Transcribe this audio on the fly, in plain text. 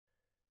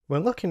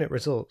When looking at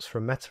results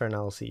from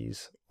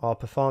meta-analyses or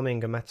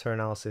performing a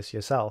meta-analysis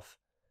yourself,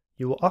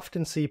 you will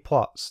often see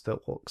plots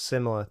that look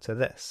similar to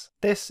this.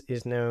 This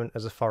is known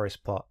as a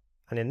forest plot,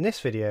 and in this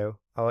video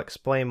I'll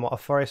explain what a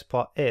forest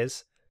plot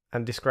is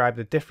and describe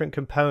the different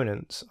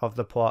components of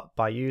the plot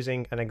by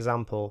using an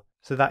example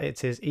so that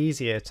it is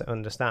easier to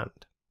understand.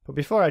 But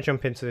before I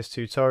jump into this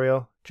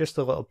tutorial, just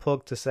a little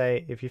plug to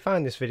say if you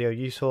find this video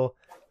useful,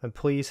 then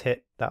please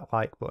hit that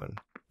like button.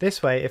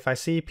 This way, if I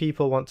see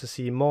people want to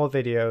see more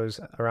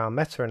videos around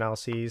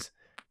meta-analyses,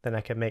 then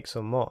I can make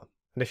some more.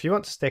 And if you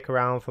want to stick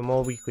around for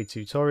more weekly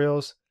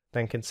tutorials,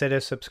 then consider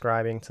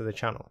subscribing to the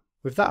channel.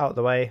 With that out of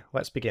the way,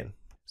 let's begin.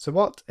 So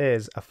what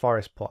is a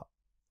forest plot?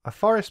 A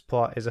forest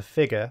plot is a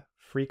figure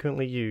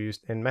frequently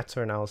used in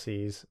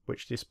meta-analyses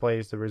which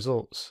displays the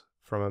results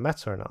from a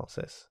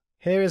meta-analysis.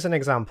 Here is an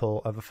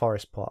example of a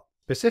forest plot.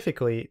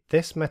 Specifically,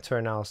 this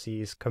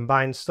meta-analysis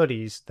combined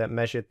studies that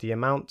measured the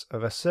amount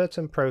of a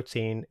certain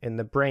protein in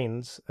the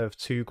brains of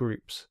two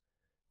groups,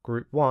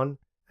 Group 1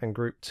 and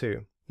Group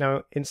 2.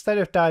 Now, instead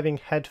of diving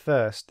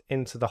headfirst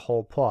into the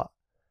whole plot,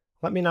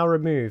 let me now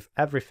remove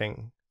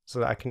everything so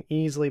that I can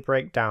easily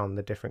break down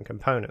the different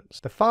components.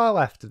 The far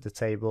left of the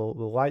table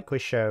will likely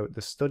show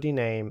the study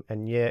name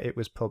and year it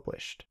was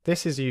published.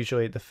 This is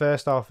usually the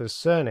first author's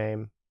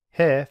surname.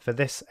 Here, for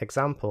this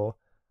example,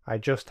 I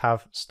just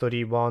have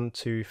study 1,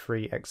 2,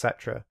 3,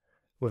 etc.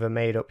 with a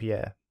made up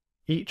year.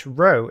 Each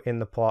row in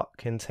the plot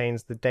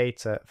contains the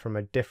data from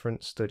a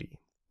different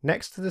study.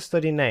 Next to the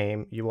study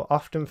name, you will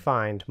often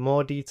find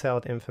more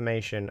detailed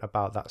information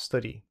about that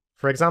study.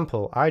 For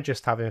example, I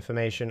just have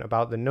information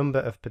about the number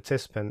of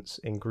participants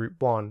in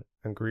Group 1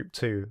 and Group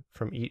 2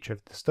 from each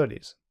of the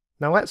studies.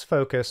 Now let's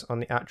focus on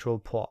the actual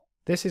plot.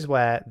 This is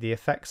where the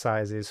effect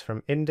sizes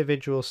from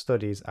individual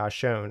studies are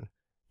shown,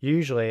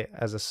 usually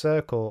as a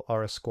circle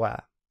or a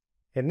square.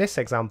 In this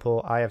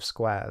example, I have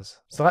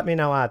squares, so let me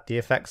now add the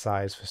effect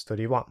size for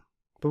study 1.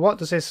 But what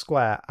does this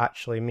square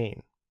actually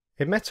mean?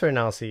 In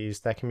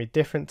meta-analyses, there can be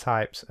different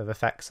types of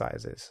effect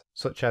sizes,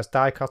 such as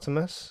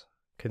dichotomous,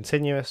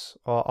 continuous,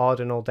 or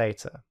ordinal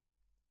data.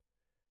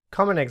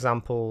 Common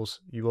examples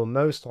you will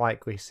most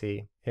likely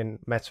see in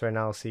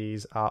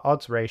meta-analyses are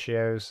odds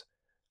ratios,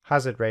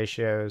 hazard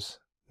ratios,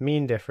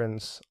 mean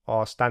difference,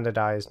 or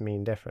standardized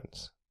mean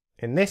difference.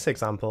 In this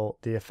example,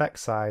 the effect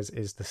size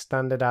is the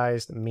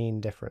standardized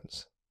mean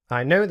difference.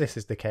 I know this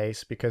is the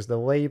case because the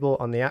label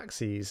on the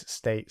axes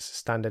states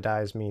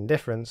standardized mean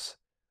difference,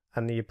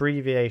 and the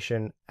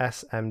abbreviation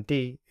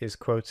SMD is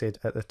quoted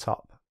at the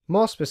top.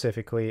 More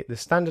specifically, the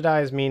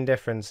standardized mean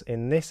difference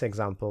in this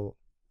example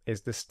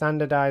is the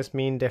standardized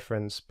mean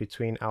difference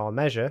between our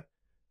measure,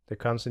 the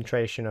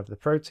concentration of the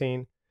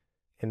protein,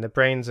 in the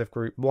brains of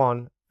Group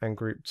 1 and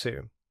Group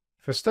 2.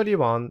 For study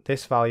 1,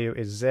 this value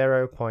is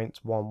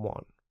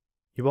 0.11.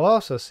 You will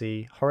also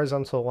see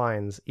horizontal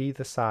lines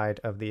either side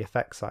of the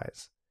effect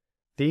size.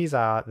 These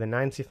are the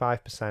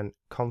 95%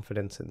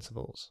 confidence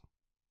intervals.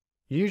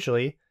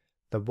 Usually,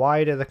 the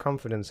wider the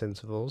confidence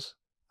intervals,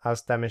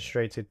 as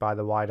demonstrated by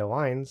the wider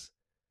lines,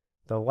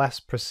 the less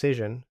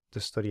precision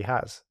the study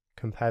has,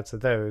 compared to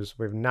those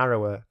with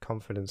narrower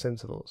confidence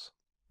intervals.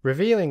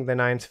 Revealing the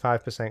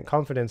 95%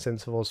 confidence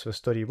intervals for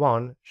study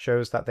 1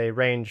 shows that they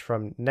range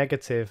from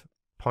negative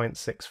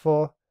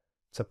 0.64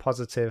 to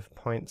positive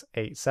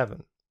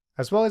 0.87.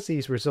 As well as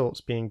these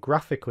results being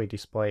graphically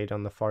displayed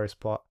on the forest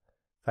plot,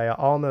 they are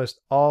almost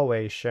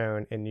always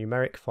shown in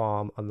numeric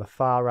form on the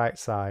far right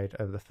side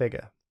of the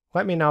figure.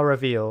 Let me now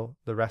reveal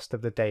the rest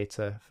of the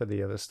data for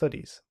the other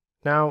studies.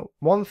 Now,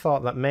 one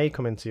thought that may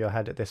come into your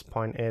head at this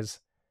point is,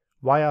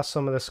 why are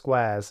some of the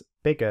squares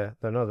bigger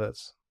than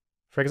others?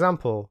 For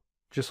example,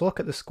 just look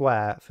at the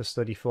square for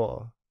study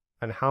 4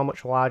 and how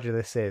much larger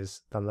this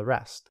is than the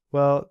rest.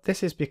 Well,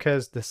 this is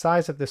because the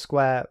size of the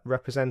square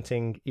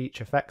representing each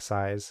effect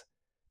size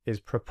is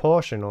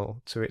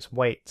proportional to its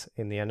weight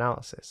in the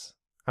analysis,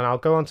 and I'll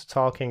go on to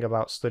talking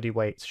about study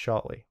weights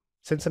shortly.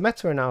 Since a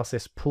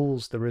meta-analysis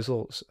pools the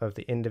results of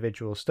the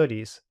individual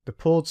studies, the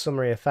pooled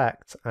summary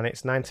effect and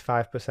its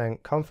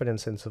 95%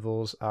 confidence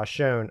intervals are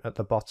shown at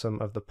the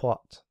bottom of the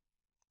plot.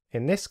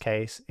 In this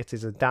case, it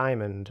is a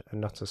diamond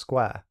and not a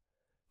square,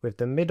 with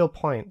the middle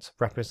point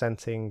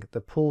representing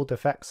the pooled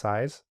effect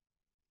size,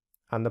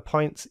 and the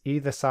points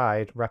either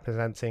side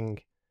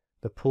representing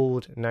the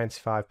pooled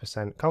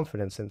 95%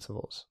 confidence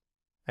intervals.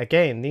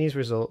 Again, these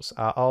results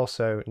are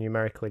also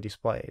numerically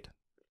displayed.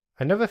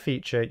 Another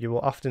feature you will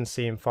often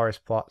see in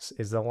forest plots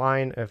is the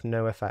line of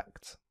no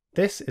effect.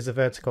 This is a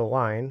vertical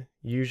line,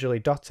 usually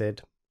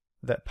dotted,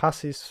 that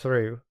passes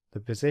through the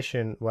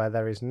position where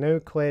there is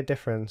no clear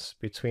difference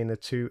between the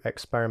two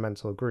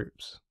experimental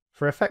groups.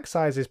 For effect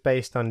sizes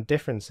based on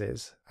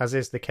differences, as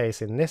is the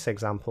case in this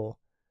example,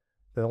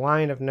 the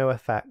line of no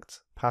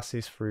effect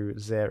passes through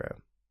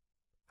 0.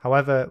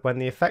 However, when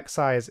the effect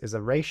size is a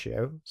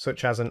ratio,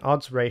 such as an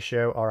odds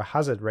ratio or a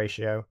hazard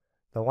ratio,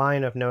 the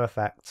line of no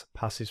effect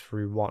passes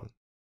through 1.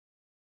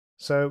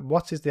 So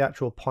what is the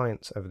actual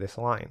point of this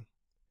line?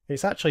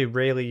 It's actually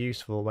really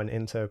useful when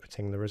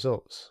interpreting the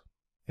results.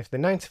 If the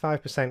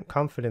 95%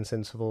 confidence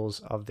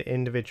intervals of the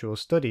individual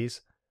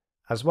studies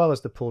as well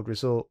as the pooled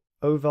result,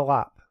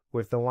 overlap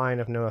with the line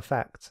of no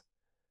effect,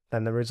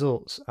 then the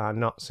results are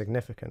not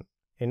significant.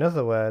 In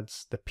other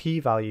words, the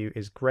p-value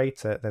is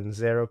greater than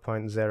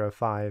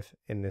 0.05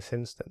 in this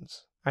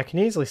instance. I can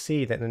easily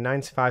see that the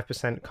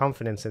 95%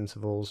 confidence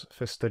intervals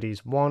for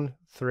studies 1,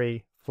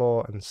 3,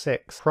 4 and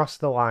 6 cross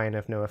the line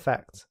of no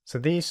effect, so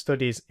these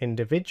studies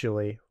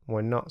individually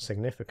were not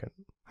significant.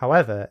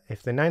 However,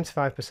 if the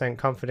 95%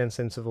 confidence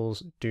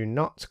intervals do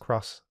not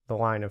cross the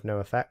line of no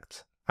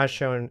effect, as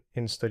shown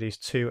in studies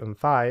 2 and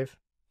 5,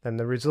 then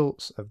the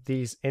results of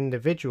these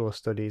individual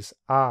studies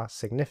are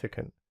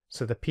significant,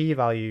 so the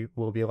p-value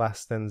will be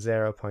less than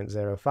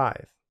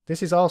 0.05.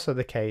 This is also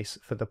the case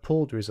for the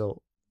pooled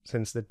result,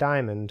 since the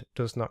diamond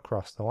does not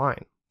cross the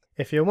line.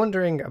 If you're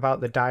wondering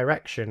about the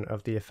direction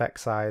of the effect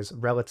size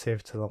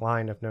relative to the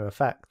line of no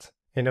effect,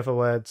 in other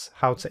words,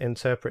 how to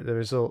interpret the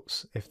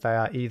results if they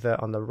are either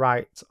on the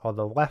right or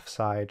the left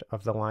side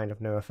of the line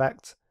of no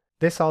effect,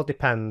 this all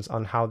depends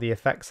on how the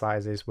effect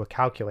sizes were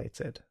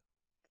calculated.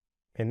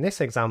 In this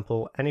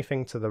example,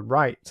 anything to the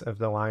right of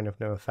the line of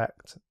no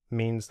effect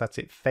means that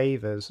it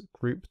favours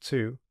group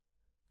 2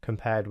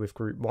 compared with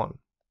group 1.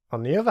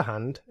 On the other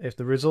hand, if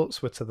the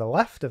results were to the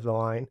left of the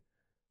line,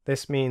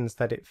 this means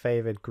that it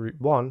favoured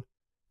group 1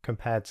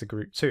 compared to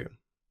group 2.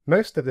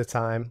 Most of the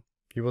time,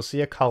 you will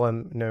see a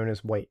column known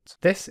as weight.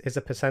 This is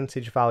a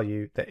percentage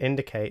value that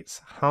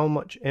indicates how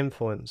much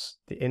influence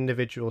the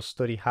individual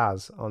study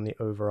has on the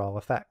overall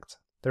effect.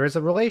 There is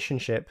a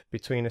relationship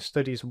between a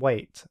study's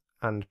weight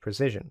and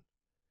precision.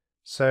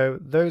 So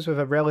those with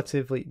a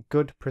relatively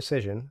good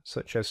precision,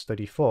 such as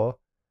study 4,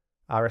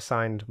 are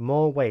assigned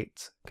more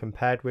weight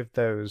compared with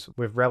those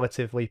with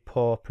relatively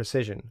poor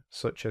precision,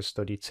 such as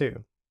study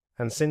 2.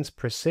 And since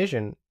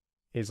precision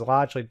is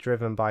largely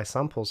driven by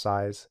sample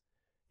size,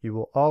 you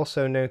will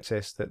also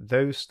notice that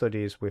those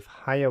studies with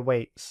higher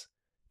weights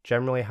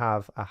generally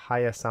have a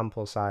higher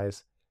sample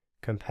size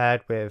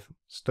compared with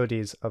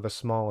studies of a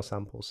smaller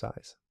sample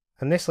size.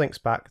 And this links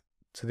back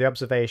to the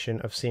observation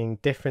of seeing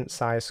different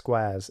size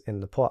squares in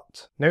the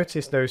plot.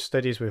 Notice those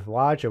studies with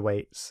larger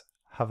weights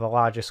have a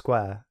larger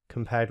square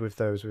compared with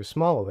those with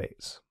smaller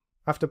weights.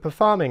 After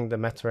performing the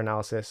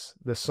meta-analysis,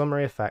 the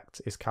summary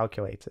effect is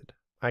calculated.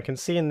 I can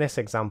see in this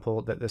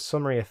example that the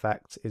summary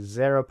effect is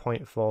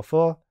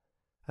 0.44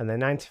 and the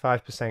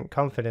 95%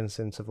 confidence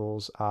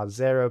intervals are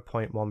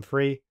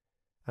 0.13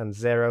 and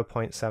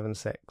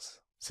 0.76.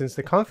 Since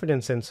the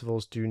confidence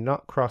intervals do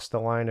not cross the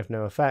line of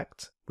no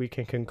effect, we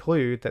can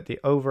conclude that the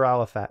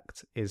overall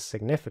effect is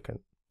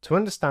significant. To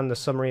understand the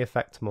summary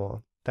effect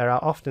more, there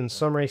are often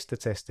summary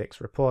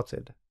statistics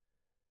reported.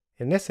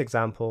 In this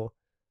example,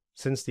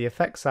 since the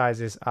effect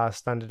sizes are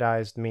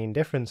standardized mean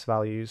difference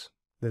values,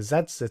 the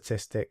Z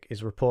statistic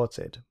is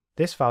reported.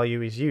 This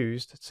value is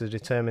used to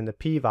determine the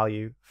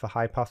p-value for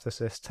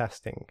hypothesis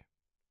testing.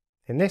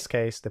 In this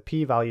case, the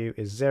p-value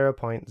is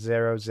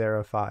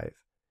 0.005,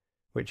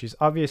 which is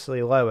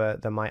obviously lower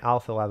than my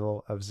alpha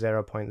level of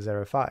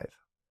 0.05.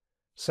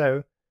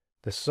 So,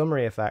 the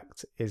summary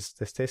effect is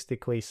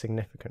statistically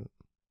significant.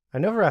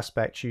 Another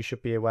aspect you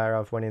should be aware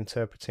of when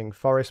interpreting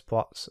forest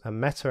plots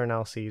and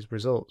meta-analyses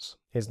results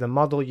is the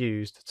model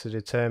used to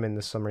determine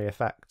the summary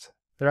effect.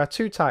 There are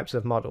two types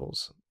of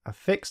models, a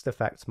fixed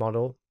effects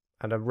model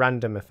and a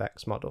random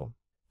effects model.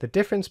 The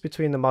difference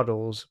between the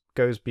models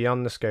goes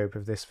beyond the scope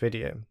of this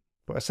video,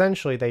 but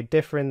essentially they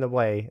differ in the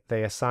way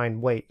they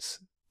assign weights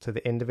to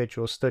the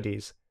individual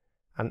studies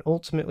and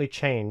ultimately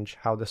change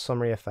how the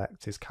summary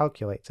effect is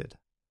calculated.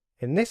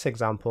 In this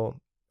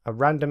example, a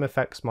random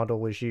effects model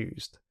was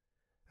used,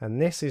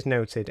 and this is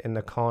noted in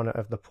the corner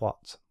of the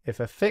plot. If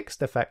a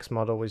fixed effects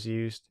model was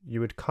used, you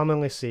would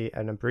commonly see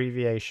an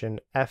abbreviation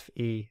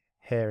FE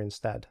here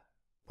instead.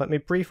 Let me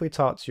briefly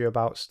talk to you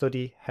about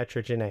study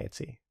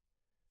heterogeneity.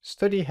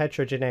 Study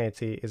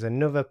heterogeneity is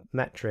another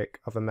metric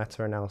of a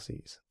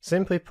meta-analysis.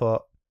 Simply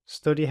put,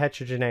 study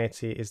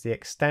heterogeneity is the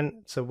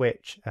extent to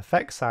which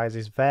effect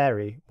sizes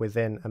vary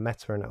within a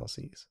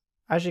meta-analysis.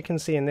 As you can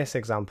see in this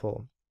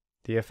example,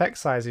 the effect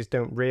sizes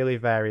don't really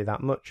vary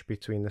that much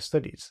between the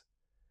studies,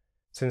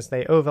 since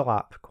they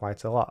overlap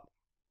quite a lot.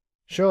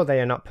 Sure, they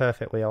are not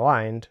perfectly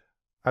aligned,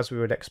 as we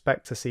would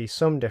expect to see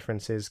some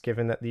differences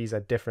given that these are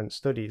different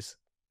studies.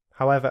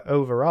 However,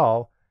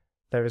 overall,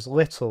 there is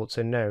little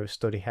to no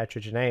study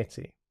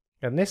heterogeneity,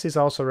 and this is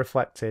also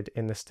reflected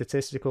in the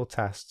statistical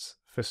tests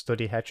for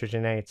study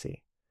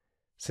heterogeneity,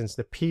 since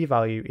the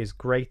p-value is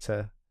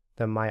greater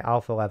than my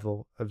alpha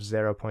level of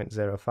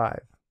 0.05.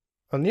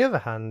 On the other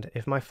hand,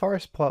 if my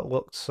forest plot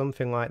looked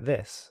something like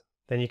this,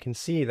 then you can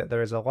see that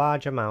there is a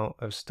large amount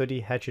of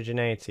study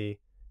heterogeneity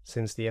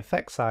since the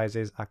effect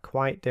sizes are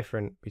quite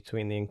different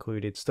between the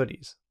included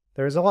studies.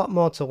 There is a lot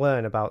more to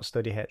learn about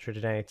study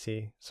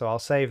heterogeneity, so I'll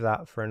save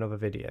that for another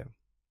video.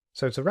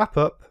 So to wrap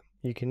up,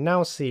 you can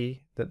now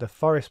see that the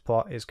forest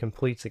plot is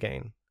complete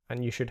again,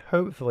 and you should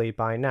hopefully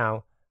by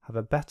now have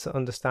a better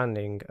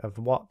understanding of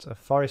what a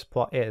forest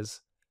plot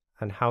is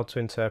and how to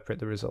interpret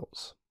the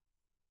results.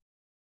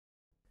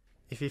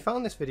 If you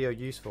found this video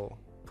useful,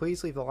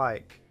 please leave a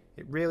like,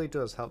 it really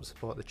does help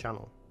support the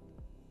channel.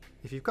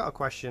 If you've got a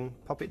question,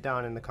 pop it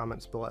down in the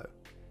comments below.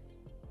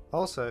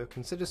 Also,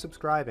 consider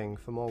subscribing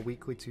for more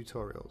weekly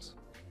tutorials.